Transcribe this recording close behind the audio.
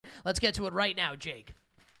Let's get to it right now, Jake,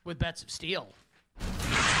 with Bets of Steel.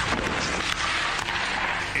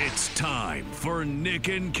 It's time for Nick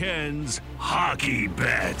and Ken's Hockey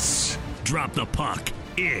Bets. Drop the puck.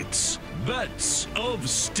 It's Bets of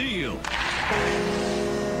Steel.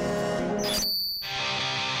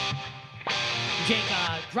 Jake,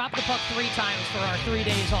 drop the puck 3 times for our 3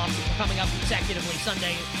 days off coming up consecutively,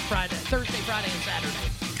 Thursday, Friday, and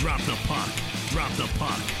Saturday. Drop the puck. Drop the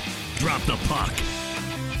puck. Drop the puck.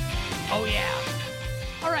 Oh, yeah.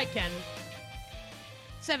 All right, Ken.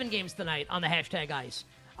 7 games tonight on the hashtag ice.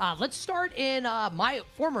 Let's start in my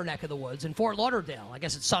former neck of the woods in Fort Lauderdale. I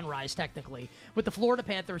guess it's Sunrise, technically, with the Florida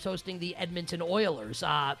Panthers hosting the Edmonton Oilers.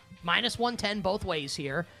 Minus 110 both ways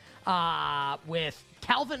here with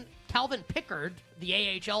Calvin Pickard, the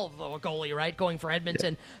AHL goalie, right, going for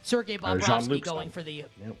Edmonton. Sergei Bobrovsky going for the...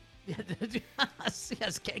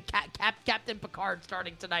 Yes, Captain Picard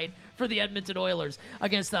starting tonight for the Edmonton Oilers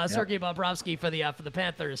against Sergei Bobrovsky for the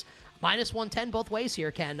Panthers. Minus 110 both ways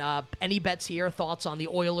here, Ken. Any bets here? Thoughts on the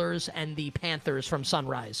Oilers and the Panthers from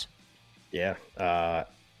Sunrise? Yeah.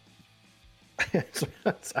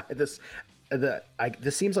 This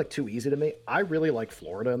seems like too easy to me. I really like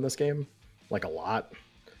Florida in this game, like a lot.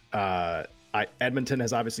 Edmonton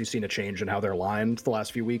has obviously seen a change in how they're lined the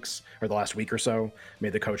last few weeks, or the last week or so.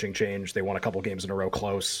 Made the coaching change. They won a couple games in a row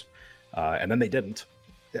close, and then they didn't.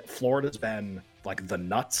 Florida's been like the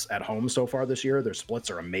nuts at home so far this year. Their splits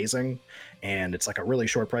are amazing, and it's like a really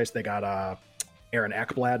short price. They got Aaron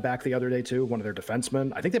Ekblad back the other day too, one of their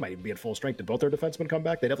defensemen. I think they might even be at full strength. Did both their defensemen come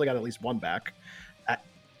back? They definitely got at least one back.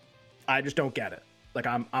 I just don't get it. Like,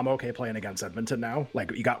 I'm okay playing against Edmonton now.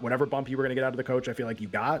 Like, you got whatever bump you were going to get out of the coach, I feel like you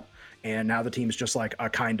got. And now the team's just like a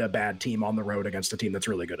kind of bad team on the road against a team that's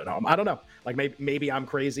really good at home. I don't know. Like, maybe I'm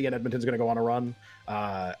crazy and Edmonton's going to go on a run.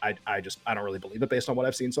 I don't really believe it based on what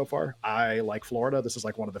I've seen so far. I like Florida. This is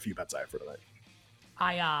like one of the few bets I have for tonight.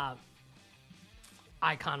 I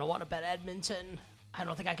kind of want to bet Edmonton. I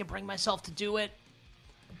don't think I can bring myself to do it.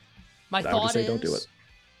 My I thought would say is, don't do it.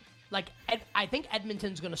 Like, I think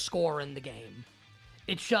Edmonton's going to score in the game.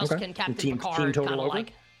 It's just, can Captain team Picard kind of over?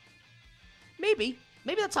 like... Maybe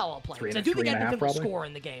that's how I'll play it. I do think Edmonton will score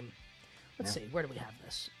in the game. Let's see. Where do we have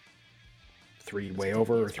this? 3 way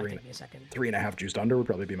over or 3 Give me a second. 3.5 juiced under would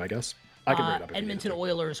probably be my guess. I can bring it up. Edmonton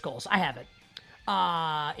Oilers goals. I have it.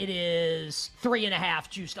 It is 3.5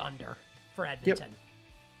 juiced under for Edmonton. Yep.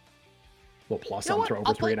 Well, plus on throw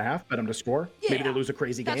over 3.5. Bet them to score. Yeah, maybe they lose a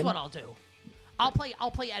crazy game. That's what I'll do. I'll play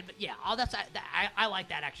Edmonton. Yeah, I like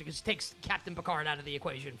that actually because it takes Captain Picard out of the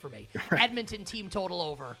equation for me. Right. Edmonton team total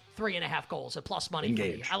over 3.5 goals at plus money for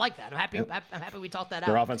me. I like that. I'm happy. Yep. I'm happy we talked that out.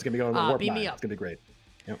 Their offense can be going to warp 9. Me up. It's gonna be great.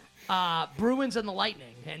 Yep. Bruins and the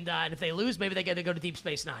Lightning, and if they lose, maybe they get to go to Deep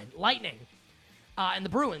Space Nine. Lightning and the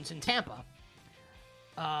Bruins in Tampa.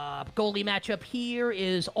 Goalie matchup here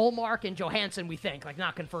is Ullmark and Johansson, we think. Like,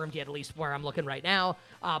 not confirmed yet, at least where I'm looking right now.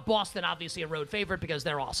 Boston, obviously a road favorite because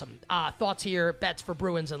they're awesome. Thoughts here, bets for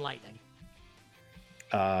Bruins and Lightning?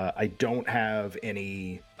 I don't have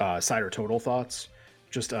any side or total thoughts.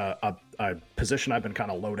 Just a position I've been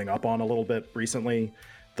kind of loading up on a little bit recently.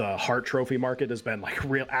 The Hart Trophy market has been like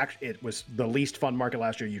real. It was the least fun market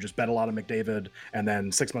last year. You just bet a lot of McDavid, and then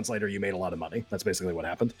 6 months later, you made a lot of money. That's basically what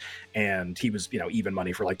happened. And he was, even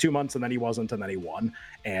money for like 2 months, and then he wasn't, and then he won.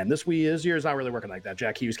 And this year is not really working like that.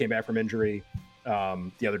 Jack Hughes came back from injury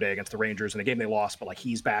the other day against the Rangers in a game they lost, but like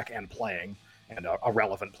he's back and playing, and a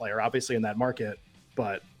relevant player, obviously, in that market.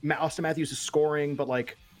 But Austin Matthews is scoring, but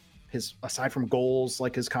like aside from goals,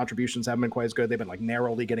 like his contributions haven't been quite as good. They've been like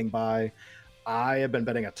narrowly getting by. I have been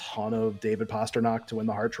betting a ton of David Pastrnak to win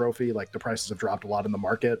the Hart Trophy. Like, the prices have dropped a lot in the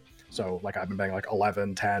market. So, like, I've been betting like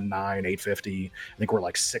 11, 10, 9, 850. I think we're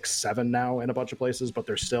like 6, 7 now in a bunch of places, but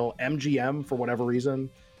there's still MGM, for whatever reason,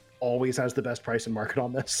 always has the best price and market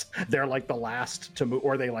on this. They're like the last to move,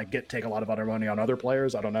 or they like take a lot of other money on other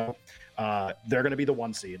players. I don't know. They're going to be the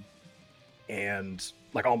 1 seed, and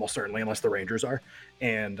like almost certainly, unless the Rangers are.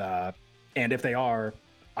 And if they are,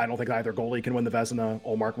 I don't think either goalie can win the Vezina.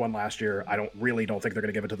 Ullmark won last year. I don't think they're going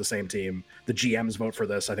to give it to the same team. The GMs vote for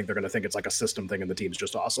this. I think they're going to think it's like a system thing and the team's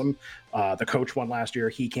just awesome. The coach won last year.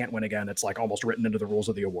 He can't win again. It's like almost written into the rules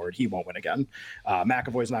of the award. He won't win again.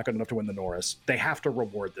 McAvoy's not good enough to win the Norris. They have to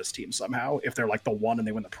reward this team somehow. If they're like the 1 and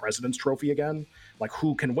they win the President's Trophy again, like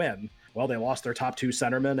who can win? Well, they lost their top 2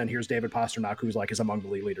 centermen, and here's David Pastrnak, who's like is among the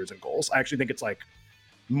league leaders in goals. I actually think it's like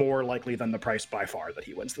more likely than the price by far that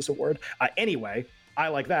he wins this award. Anyway, I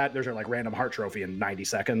like that. There's a like random Hart Trophy in 90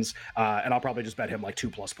 seconds. And I'll probably just bet him like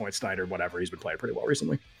 2+ points tonight or whatever. He's been playing pretty well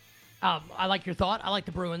recently. I like your thought. I like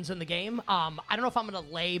the Bruins in the game. I don't know if I'm going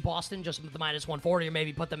to lay Boston just with the minus 140 or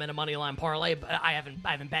maybe put them in a money line parlay. But I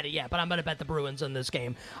haven't bet it yet. But I'm going to bet the Bruins in this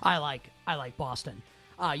game. I like Boston.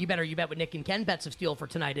 You bet with Nick and Ken. Bets of steel for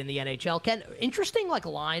tonight in the NHL. Ken, interesting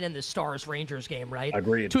line in this Stars Rangers game, right?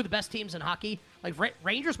 Agreed. Two of the best teams in hockey. Like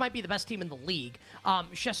Rangers might be the best team in the league.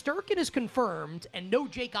 Shesterkin is confirmed, and no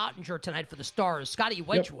Jake Ottinger tonight for the Stars. Scotty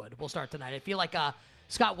Wedgwood will start tonight. I feel like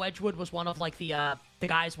Scott Wedgwood was one of like the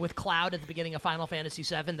guys with Cloud at the beginning of Final Fantasy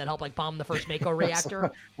VII that helped like bomb the first Mako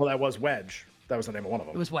reactor. Well, that was Wedge. That was the name of one of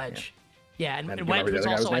them. It was Wedge. Yeah, and you Wedge remember the was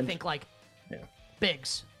other guy also, was I named? think, like Yeah.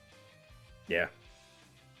 Biggs. Yeah.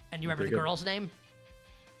 And you remember the Pretty good. girl's name?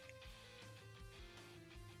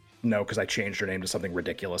 No, because I changed her name to something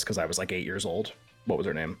ridiculous because I was like 8 years old. What was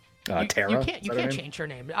her name? Tara? You Is can't that her name? change her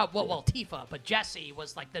name. Well, Tifa, but Jessie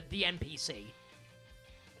was like the NPC.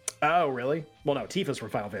 Oh, really? Well, no, Tifa's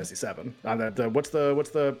from Final Fantasy VII. What's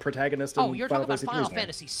the protagonist in Oh, you're Final talking about Final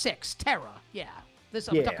Fantasy Fantasy VI, Terra. Yeah. This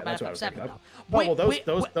I'm Yeah, talking about that's what I was FF7 thinking though. of.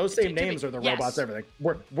 Well, those same names are the yes. robots, everything.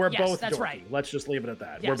 We're Yes, both that's dorky. right. Let's just leave it at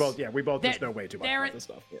that. Yes. We both just They're- know way too much they're- about this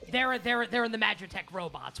stuff. Yeah. They're in the Magitech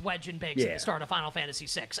robots, Wedge and Biggs at Yeah. the start of Final Fantasy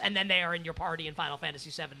VI, and then they are in your party in Final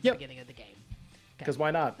Fantasy VII at the Yep. beginning of the game. Because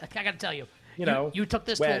why not? I got to tell you, You took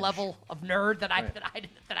this to a Wedge. level of nerd that I Right.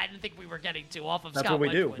 that I didn't think we were getting to off of That's Scott what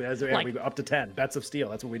we do. Wedgwood. We go up to 10 bets of steel.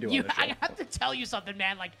 That's what we do on this show. I have to tell you something,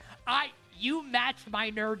 man. Like you matched my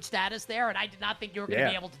nerd status there, and I did not think you were going to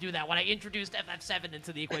be Yeah. able to do that when I introduced FF7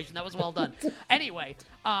 into the equation. That was well done. Anyway,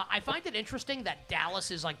 I find it interesting that Dallas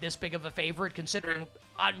is like this big of a favorite, considering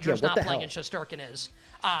Ottinger's what not the playing hell? and Shesterkin is.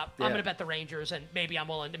 I'm going to bet the Rangers, and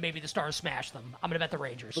maybe the Stars smash them. I'm going to bet the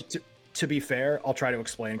Rangers. To be fair, I'll try to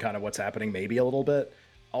explain kind of what's happening maybe a little bit.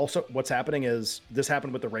 Also, what's happening is this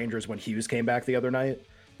happened with the Rangers when Hughes came back the other night.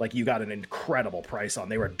 Like, you got an incredible price on.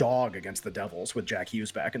 They were a dog against the Devils with Jack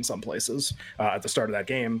Hughes back in some places at the start of that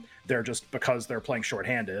game. They're just, because they're playing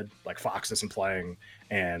shorthanded, like Fox isn't playing,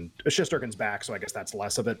 and Shesterkin's back, so I guess that's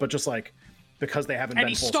less of it. But just like, because they haven't And been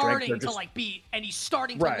he's full strength, starting they're to just, and he's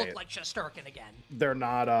starting to look Right. like Shesterkin again.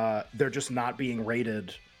 they're just not being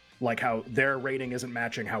rated like how their rating isn't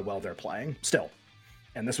matching how well they're playing still.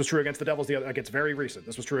 And this was true against the Devils like, it's very recent.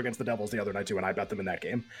 This was true against the Devils the other night too, and I bet them in that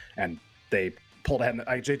game, and they pulled ahead.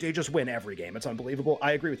 They just win every game. It's unbelievable.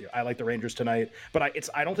 I agree with you. I like the Rangers tonight, but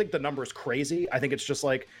I don't think the number is crazy. I think it's just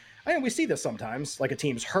like, I mean, we see this sometimes, like a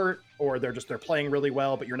team's hurt or they're playing really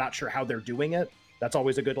well, but you're not sure how they're doing it. That's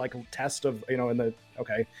always a good like test of, in the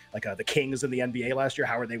the Kings in the NBA last year.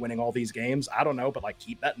 How are they winning all these games? I don't know, but like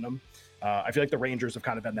keep betting them. I feel like the Rangers have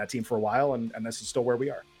kind of been that team for a while, and this is still where we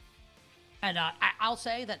are. And I'll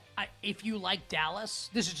say that if you like Dallas,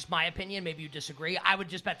 this is just my opinion, maybe you disagree, I would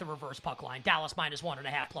just bet the reverse puck line. Dallas minus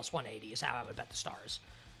 1.5 plus 180 is how I would bet the Stars.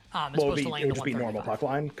 As Well, opposed to it laying would the just be normal 135. puck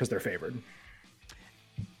line because they're favored.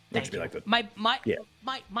 Thank be you. like the-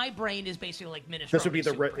 My brain is basically like Minestrone. This would be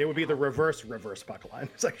it would be the reverse puck line.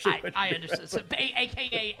 It's actually I understand. So,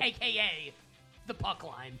 AKA the puck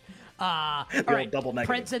line. All old right, double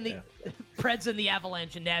negative, Preds and the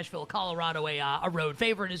Avalanche in Nashville, Colorado, a road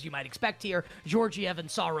favorite, as you might expect here. Georgiev and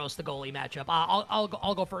Saros, the goalie matchup.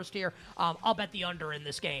 I'll go first here. I'll bet the under in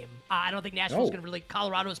this game. I don't think Nashville's going to really.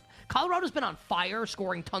 Colorado's been on fire,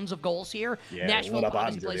 scoring tons of goals here. Yeah, Nashville lit up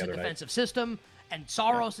obviously Ottinger plays the a other night. defensive system. And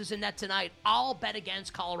Saros is in net tonight. I'll bet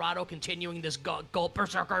against Colorado continuing this goal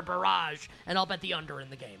berserker barrage, and I'll bet the under in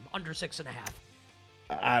the game, under 6.5.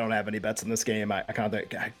 I don't have any bets in this game. I kind of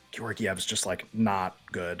think Georgiev's just like not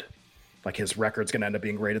good. Like his record's going to end up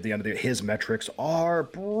being great at the end of the year. His metrics are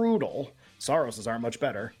brutal. Saros's aren't much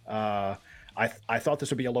better. I thought this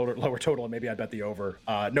would be a lower total, and maybe I'd bet the over.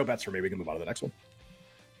 No bets for me. We can move on to the next one.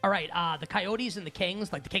 All right, the Coyotes and the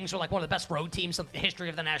Kings. Like the Kings are like one of the best road teams in the history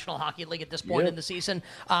of the National Hockey League at this point in the season.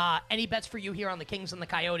 Any bets for you here on the Kings and the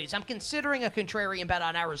Coyotes? I'm considering a contrarian bet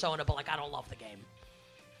on Arizona, but like I don't love the game.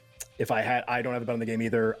 I don't have a bet on the game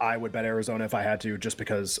either. I would bet Arizona if I had to, just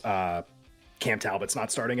because Cam Talbot's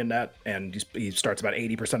not starting in net, and he starts about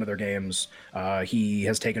 80% of their games. He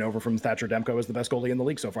has taken over from Thatcher Demko as the best goalie in the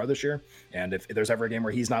league so far this year. And if there's ever a game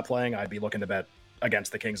where he's not playing, I'd be looking to bet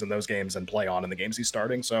against the Kings in those games and play on in the games he's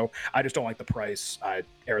starting. So I just don't like the price.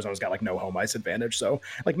 Arizona's got like no home ice advantage. So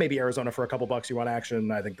like maybe Arizona for a couple bucks you want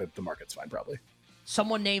action. I think that the market's fine probably.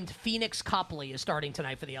 Someone named Phoenix Copley is starting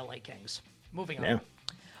tonight for the LA Kings. Moving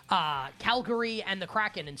on. Calgary and the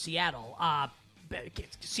Kraken in Seattle.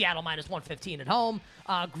 Seattle minus 115 at home.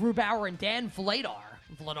 Grubauer and Dan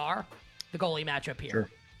Vladar, the goalie matchup here. Sure.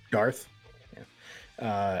 Garth.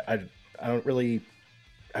 Yeah. I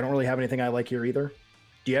don't really have anything I like here either.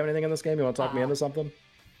 Do you have anything in this game? You want to talk me into something?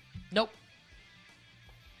 Nope.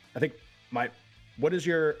 I think What is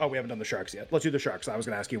your? Oh, we haven't done the Sharks yet. Let's do the Sharks. I was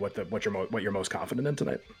going to ask you what you're most confident in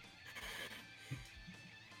tonight.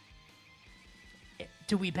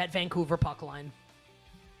 Do we bet Vancouver puck line?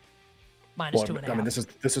 -2.5. I mean, this is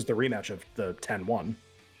the rematch of the 10-1.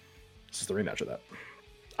 This is the rematch of that.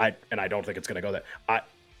 I don't think it's going to go there.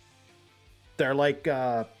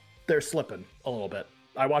 They're slipping a little bit.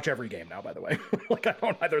 I watch every game now, by the way.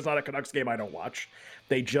 There's not a Canucks game I don't watch.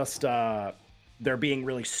 They just they're being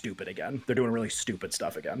really stupid again. They're doing really stupid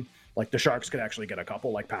stuff again. Like the Sharks could actually get a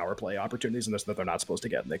couple like power play opportunities in this that they're not supposed to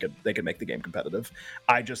get, and they could make the game competitive.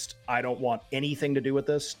 I don't want anything to do with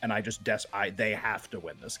this, and they have to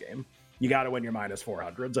win this game. You got to win your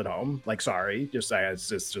 -400s at home. Like, sorry, this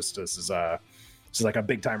is like a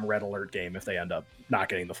big time red alert game if they end up not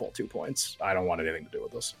getting the full 2 points. I don't want anything to do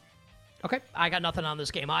with this. Okay, I got nothing on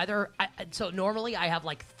this game either. So normally I have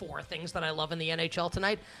like 4 things that I love in the NHL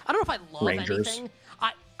tonight. I don't know if I love Rangers. anything.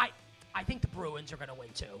 I think the Bruins are going to win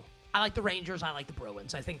too. I like the Rangers. I like the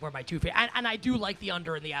Bruins. I think we're my 2 favorite. And I do like the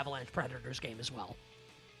under in the Avalanche Predators game as well.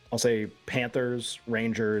 I'll say Panthers,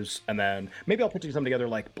 Rangers, and then maybe I'll put something together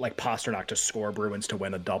like Pasternak to score, Bruins to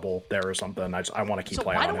win a double there or something. I want to keep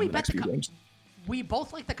playing on him in the next few games. We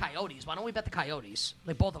both like the Coyotes. Why don't we bet the Coyotes?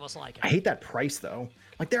 Like, both of us like it. I hate that price, though.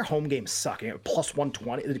 Like, their home games suck.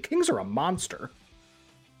 +120. The Kings are a monster.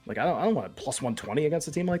 Like, I don't want a +120 against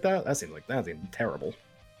a team like that. That seems terrible.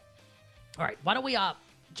 All right. Why don't we,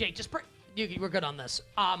 Jake, you were good on this.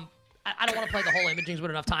 I don't want to play the whole imagings with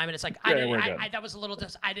enough time, and it's like that was a little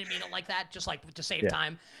I didn't mean it like that. Just like to save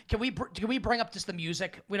time. Can we bring up just the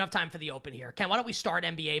music? We don't have time for the open here. Ken, why don't we start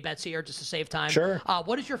NBA bets here just to save time? Sure.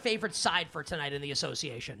 What is your favorite side for tonight in the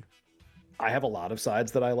association? I have a lot of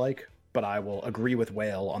sides that I like, but I will agree with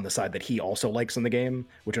Whale on the side that he also likes in the game,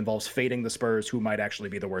 which involves fading the Spurs, who might actually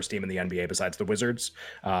be the worst team in the NBA besides the Wizards.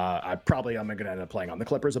 I'm going to end up playing on the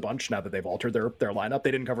Clippers a bunch now that they've altered their lineup.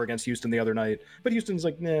 They didn't cover against Houston the other night, but Houston's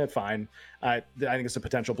like, fine. I think it's a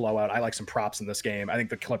potential blowout. I like some props in this game. I think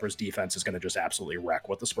the Clippers defense is going to just absolutely wreck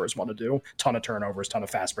what the Spurs want to do. Ton of turnovers, ton of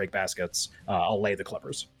fast break baskets. I'll lay the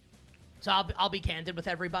Clippers. So I'll be candid with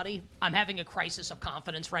everybody. I'm having a crisis of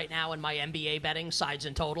confidence right now in my NBA betting sides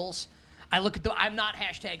and totals. I'm not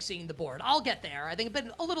 #seeing the board. I'll get there. I think I've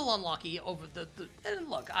been a little unlucky over and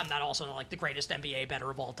look, I'm not also like the greatest NBA bettor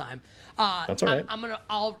of all time. That's all right.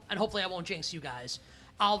 And hopefully I won't jinx you guys.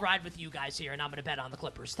 I'll ride with you guys here, and I'm going to bet on the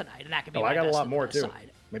Clippers tonight, and that could be. I got a lot more too.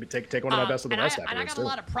 Side. Maybe take one of my best of the best. And I got a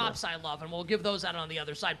lot of props I love, and we'll give those out on the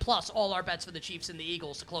other side. Plus, all our bets for the Chiefs and the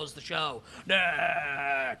Eagles to close the show.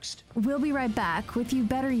 Next. We'll be right back with You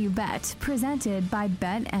Better You Bet, presented by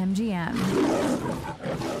BetMGM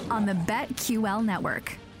on the BetQL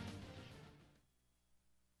network.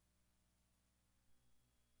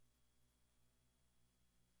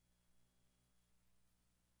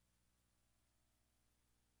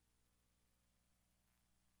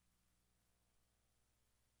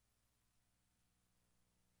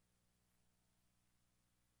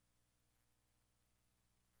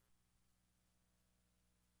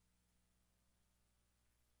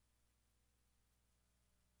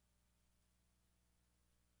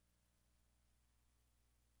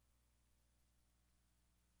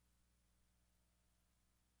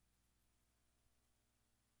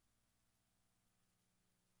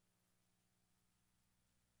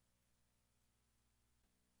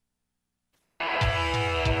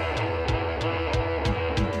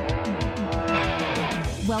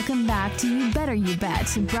 Welcome back to You Better You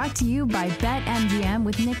Bet, brought to you by BetMGM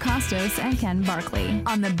with Nick Costos and Ken Barkley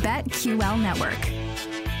on the BetQL network.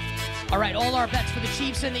 All right, all our bets for the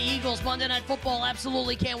Chiefs and the Eagles. Monday Night Football,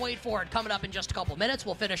 absolutely can't wait for it. Coming up in just a couple minutes.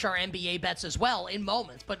 We'll finish our NBA bets as well in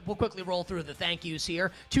moments, but we'll quickly roll through the thank yous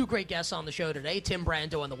here. 2 great guests on the show today, Tim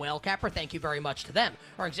Brando and the Whale Capper. Thank you very much to them.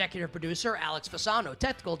 Our executive producer, Alex Fasano.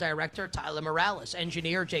 Technical director, Tyler Morales.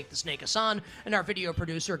 Engineer, Jake the Snake Hassan. And our video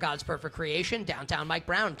producer, God's Perfect Creation, downtown Mike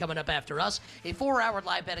Brown. Coming up after us, a 4-hour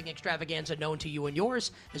live betting extravaganza known to you and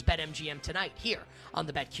yours is BetMGM tonight here on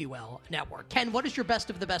the BetQL network. Ken, what is your best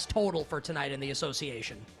of the best total for tonight in the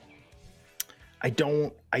association? I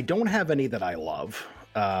don't have any that I love.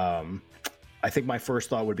 I think my first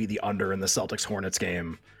thought would be the under in the Celtics Hornets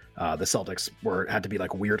game. The Celtics had to be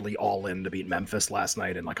like weirdly all in to beat Memphis last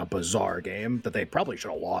night in like a bizarre game that they probably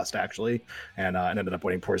should have lost actually, and ended up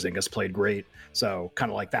winning. Porzingis played great, so kind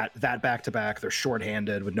of like that back to back. They're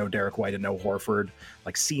shorthanded with no Derek White and no Horford.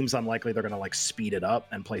 Like seems unlikely they're gonna like speed it up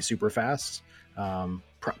and play super fast.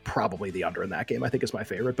 Probably the under in that game I think is my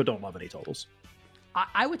favorite, but don't love any totals.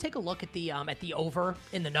 I would take a look at the over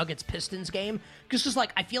in the Nuggets Pistons game, because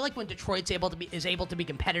like I feel like when Detroit's able to be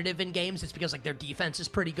competitive in games, it's because like their defense is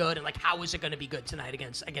pretty good, and like how is it going to be good tonight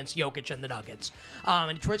against Jokic and the Nuggets?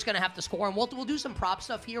 And Detroit's going to have to score, and we'll do some prop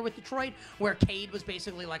stuff here with Detroit, where Cade was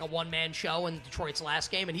basically like a one-man show in Detroit's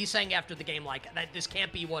last game, and he's saying after the game like that this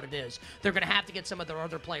can't be what it is. They're going to have to get some of their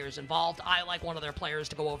other players involved. I like one of their players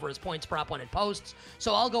to go over his points prop when it posts,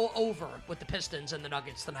 so I'll go over with the Pistons and the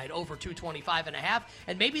Nuggets tonight, over 225.5.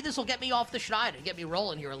 And maybe this will get me off the schneid and get me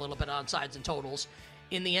rolling here a little bit on sides and totals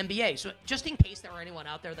in the NBA. So just in case there were anyone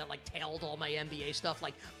out there that like tailed all my NBA stuff,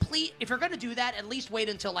 like please, if you're going to do that, at least wait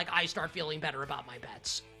until like I start feeling better about my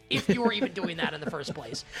bets. If you were even doing that in the first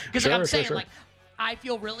place. Because like I'm saying, like I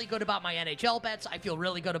feel really good about my NHL bets. I feel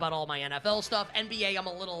really good about all my NFL stuff. NBA, I'm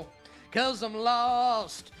a little... Cause I'm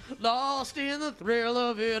lost in the thrill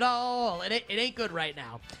of it all. And it ain't good right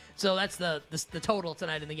now. So that's the total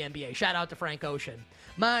tonight in the NBA. Shout out to Frank Ocean.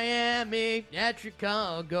 Miami at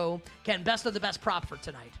Chicago. Ken, best of the best prop for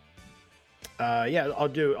tonight. Yeah, I'll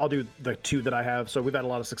do the two that I have. So we've had a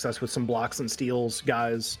lot of success with some blocks and steals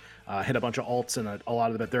guys. Hit a bunch of alts, and a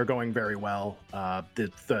lot of it, they're going very well.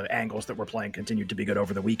 The angles that we're playing continued to be good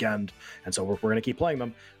over the weekend, and so we're going to keep playing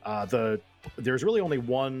them. There's really only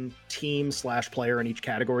one team/player in each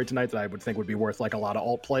category tonight that I would think would be worth like a lot of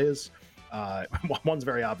alt plays. One's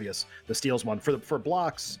very obvious, the steals one. For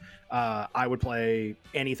blocks, I would play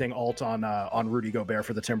anything alt on Rudy Gobert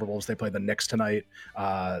for the Timberwolves. They play the Knicks tonight.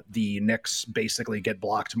 The Knicks basically get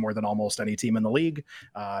blocked more than almost any team in the league,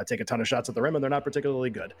 take a ton of shots at the rim, and they're not particularly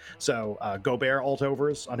good. So Gobert alt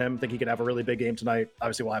overs on him. I think he could have a really big game tonight.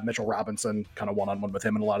 Obviously, we'll have Mitchell Robinson kind of one-on-one with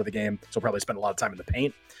him in a lot of the game, so we'll probably spend a lot of time in the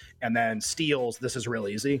paint. And then steals, this is real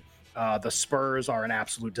easy. The Spurs are an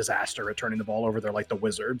absolute disaster at turning the ball over. They're like the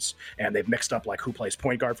Wizards, and they've mixed up like who plays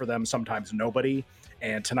point guard for them, sometimes nobody.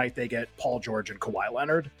 And tonight they get Paul George and Kawhi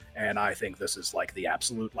Leonard, and I think this is like the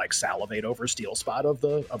absolute like salivate over steal spot of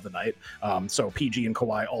the night. So PG and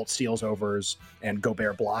Kawhi alt steals overs, and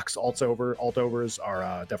Gobert blocks alt overs are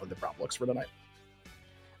definitely the prop looks for tonight.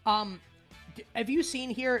 Have you seen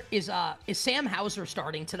here, is Sam Hauser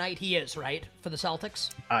starting tonight? He is, right, for the Celtics?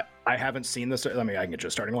 I haven't seen this. I can get you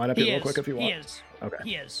a starting lineup here real quick if you want. He is. Okay.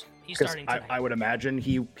 He is. He's 'Cause starting tonight. I would imagine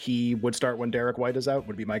he would start when Derek White is out,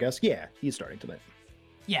 would be my guess. Yeah, he's starting tonight.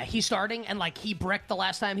 Yeah, he's starting, and like he bricked the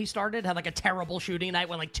last time he started, had like a terrible shooting night,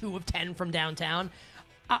 went like 2 of 10 from downtown.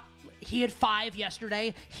 He had 5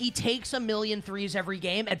 yesterday. He takes 1,000,000 threes every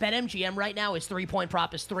game. At BetMGM right now, his 3-point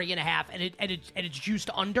prop is 3.5, and it's juiced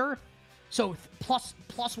under. So plus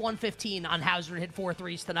 115 on Hauser to hit 4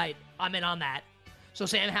 threes tonight. I'm in on that. So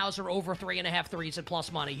Sam Hauser over 3.5 threes at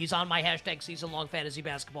plus money. He's on my hashtag season-long fantasy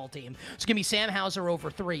basketball team. So give me Sam Hauser over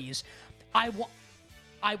threes. I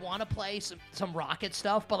want to play some Rocket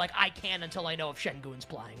stuff, but like I can't until I know if Şengün's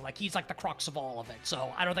playing. Like he's like the crux of all of it.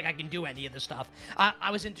 So I don't think I can do any of this stuff. I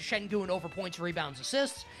was into Şengün over points, rebounds,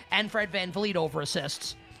 assists, and Fred VanVleet over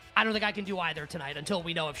assists. I don't think I can do either tonight until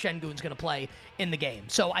we know if Şengün's going to play in the game.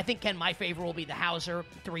 So I think, Ken, my favorite will be the Hauser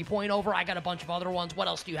 3-point over. I got a bunch of other ones. What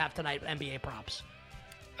else do you have tonight, NBA props?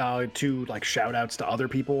 2 like shout outs to other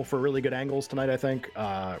people for really good angles tonight. I think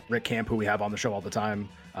Rick Camp, who we have on the show all the time,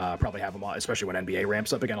 probably have him on, especially when NBA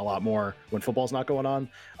ramps up again a lot more when football's not going on.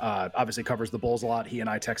 Obviously covers the Bulls a lot. He and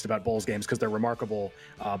I text about Bulls games because they're remarkable.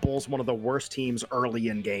 Bulls, one of the worst teams early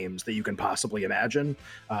in games that you can possibly imagine.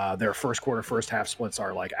 Their first quarter, first half splits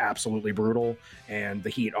are like absolutely brutal, and the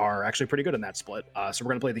Heat are actually pretty good in that split. So we're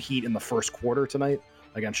going to play the Heat in the first quarter tonight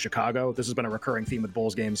against Chicago. This has been a recurring theme with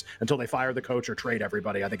Bulls games until they fire the coach or trade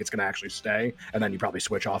everybody. I think it's going to actually stay, and then you probably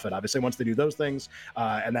switch off it, obviously, once they do those things.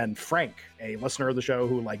 And then Frank, a listener of the show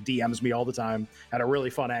who like DMs me all the time, had a really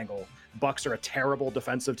fun angle. Bucks are a terrible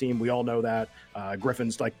defensive team. We all know that.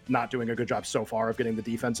 Griffin's like not doing a good job so far of getting the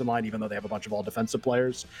defense in line, even though they have a bunch of all defensive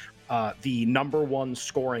players. The number 1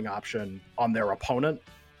 scoring option on their opponent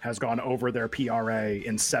has gone over their PRA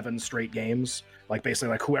in 7 straight games. Like basically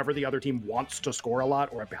like whoever the other team wants to score a lot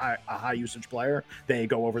or a high usage player, they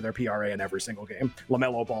go over their PRA in every single game.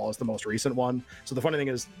 LaMelo Ball is the most recent one. So the funny thing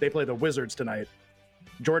is they play the Wizards tonight.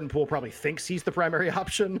 Jordan Poole probably thinks he's the primary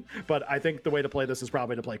option, but I think the way to play this is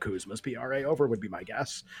probably to play Kuzma's PRA over would be my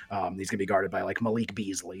guess. He's going to be guarded by like Malik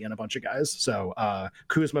Beasley and a bunch of guys. So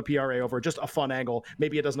Kuzma PRA over, just a fun angle.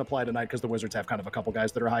 Maybe it doesn't apply tonight because the Wizards have kind of a couple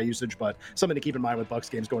guys that are high usage, but something to keep in mind with Bucks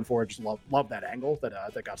games going forward. Just love that angle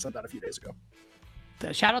that got sent out a few days ago.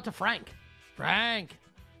 Shout out to Frank.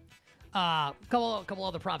 Couple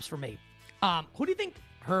other props for me. Who do you think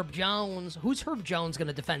who's Herb Jones going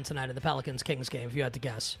to defend tonight in the Pelicans-Kings game, if you had to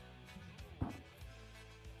guess?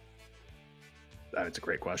 That's a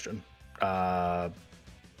great question.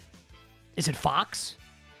 Is it Fox?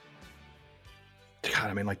 God,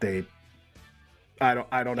 I mean, like I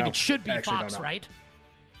don't know. It should be Fox, right?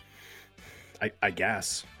 I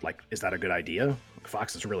guess. Like, is that a good idea?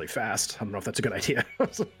 Fox is really fast. I don't know if that's a good idea.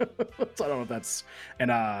 So I don't know if that's...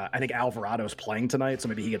 And I think Alvarado's playing tonight, so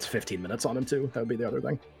maybe he gets 15 minutes on him, too. That would be the other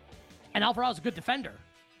thing. And Alvarado's a good defender.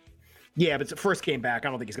 Yeah, but it's the first game back. I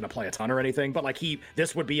don't think he's going to play a ton or anything. But, like,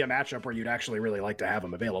 this would be a matchup where you'd actually really like to have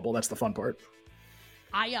him available. That's the fun part.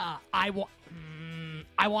 I'll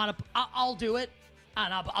do it.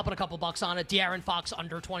 And I'll put a couple bucks on it. De'Aaron Fox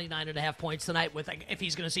under 29.5 points tonight. With if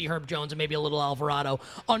he's going to see Herb Jones and maybe a little Alvarado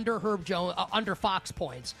under under Fox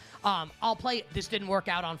points. I'll play. This didn't work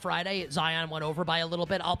out on Friday. Zion went over by a little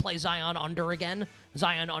bit. I'll play Zion under again.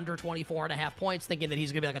 Zion under 24.5 points, thinking that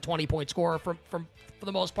he's going to be like a 20-point scorer for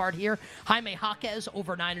the most part here. Jaime Jaquez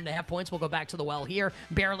over 9.5 points. We'll go back to the well here.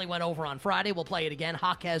 Barely went over on Friday. We'll play it again.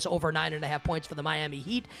 Jaquez over 9.5 points for the Miami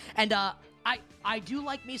Heat. And I do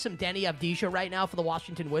like me some Denny Avdija right now for the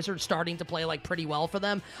Washington Wizards, starting to play like pretty well for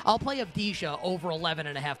them. I'll play Avdija over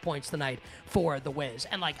 11.5 points tonight for the Wiz.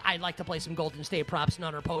 And like I'd like to play some Golden State props,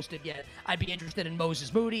 none are posted yet. I'd be interested in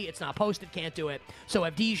Moses Moody. It's not posted, can't do it. So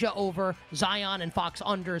Avdija over, Zion and Fox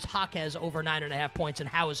unders, Jaquez over 9.5 points, and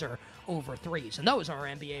Hauser over 3s. And those are our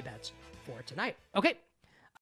NBA bets for tonight. Okay,